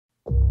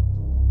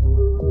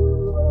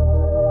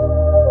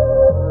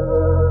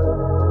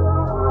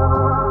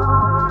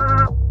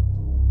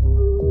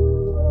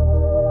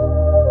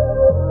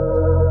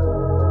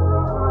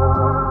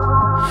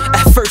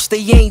they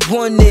ain't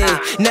want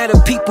it. Now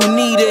the people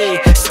need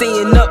it.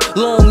 Staying up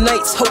long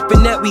nights,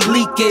 hoping that we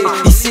leak it.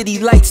 These city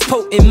lights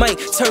potent might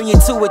turn you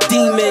into a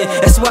demon.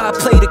 That's why I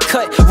play the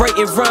cut,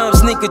 writing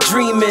rhymes, nigga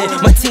dreaming.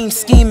 My team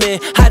scheming,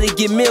 how to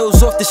get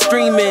meals off the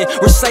streaming.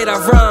 Recite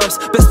our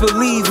rhymes, best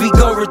believe we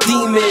gon'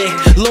 redeem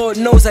it. Lord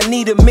knows I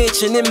need a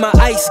mansion in my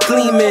ice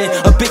gleaming.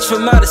 A bitch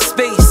from outer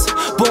space,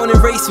 born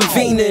and raised from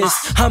Venus.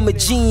 I'm a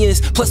genius,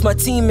 plus my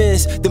team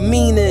is the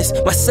meanest.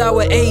 My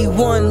sour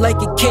A1 like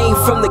it came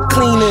from the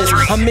cleanest.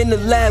 I'm in the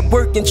lab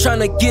working, trying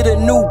to get a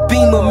new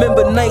Beamer.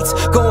 Remember nights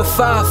going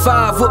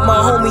 5-5 with my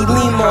homie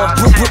Lima.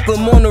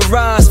 Brooklyn on the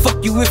rise,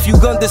 fuck you if you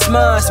gon'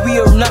 dismiss. We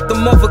are not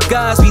them other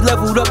guys, we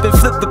leveled up and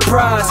flipped the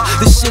prize.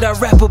 The shit I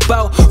rap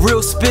about,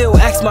 real spill,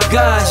 ask my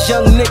guys.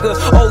 Young nigga,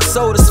 old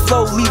soul, this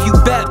flow leave you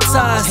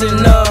baptized.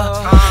 And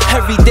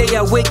every day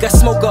I wake, I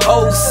smoke a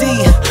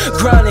OC.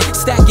 Grinding,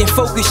 stacking,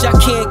 focus, y'all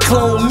can't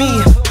clone me.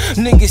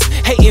 Niggas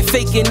hating,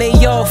 faking, they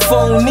all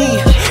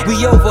phony.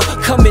 We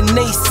overcoming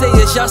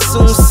naysayers, y'all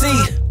soon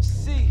see.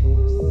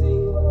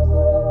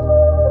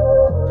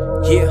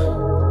 Yeah,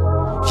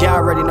 y'all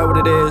already know what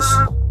it is.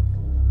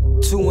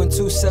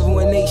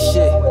 212-718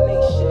 shit.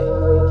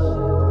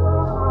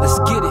 Let's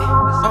get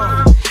it.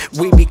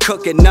 We be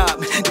cooking up,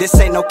 this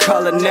ain't no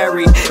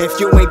culinary. If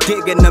you ain't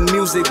digging the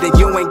music, then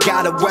you ain't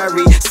gotta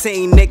worry.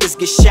 Same niggas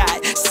get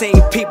shot,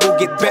 same people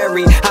get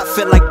buried. I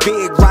feel like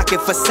Big Rocket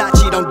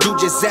Versace don't do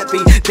Giuseppe.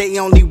 They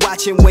only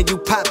watching when you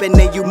poppin'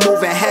 and you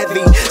moving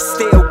heavy.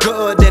 Still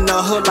good in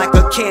the hood like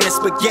a can of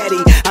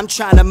spaghetti. I'm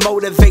trying to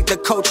motivate the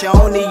culture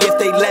only if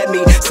they let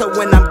me. So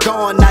when I'm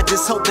gone, I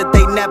just hope that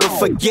they never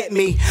forget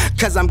me.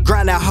 Cause I'm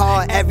grinding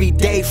hard every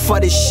day for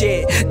this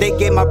shit. They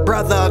gave my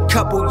brother a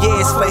couple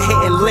years for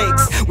hitting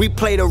licks. We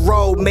play the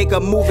role, make a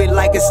movie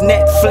like it's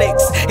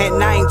Netflix.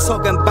 And I ain't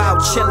talking about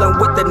chillin'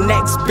 with the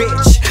next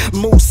bitch.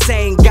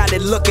 Moosane got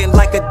it looking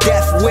like a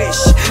death wish.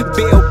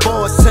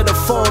 Billboards to the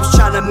Forbes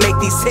trying to make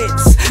these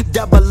hits.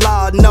 Double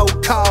R, no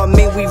call,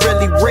 mean we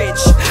really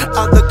rich.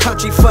 Other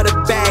country for the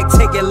bag,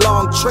 taking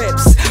long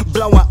trips.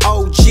 Blowing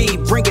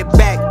OG, bring it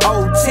back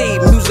OT.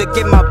 Music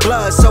in my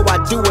blood, so I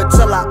do it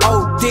till I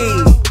OD.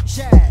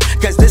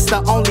 Cause this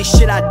the only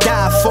shit I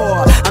die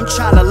for. I'm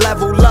tryna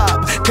level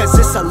up, cause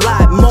it's a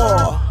lot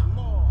more.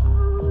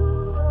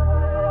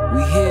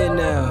 We here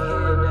now.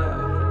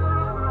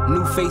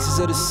 New faces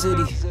of the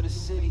city.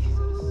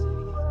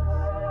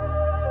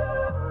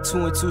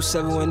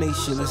 212-718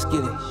 shit, let's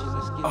get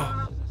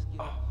it.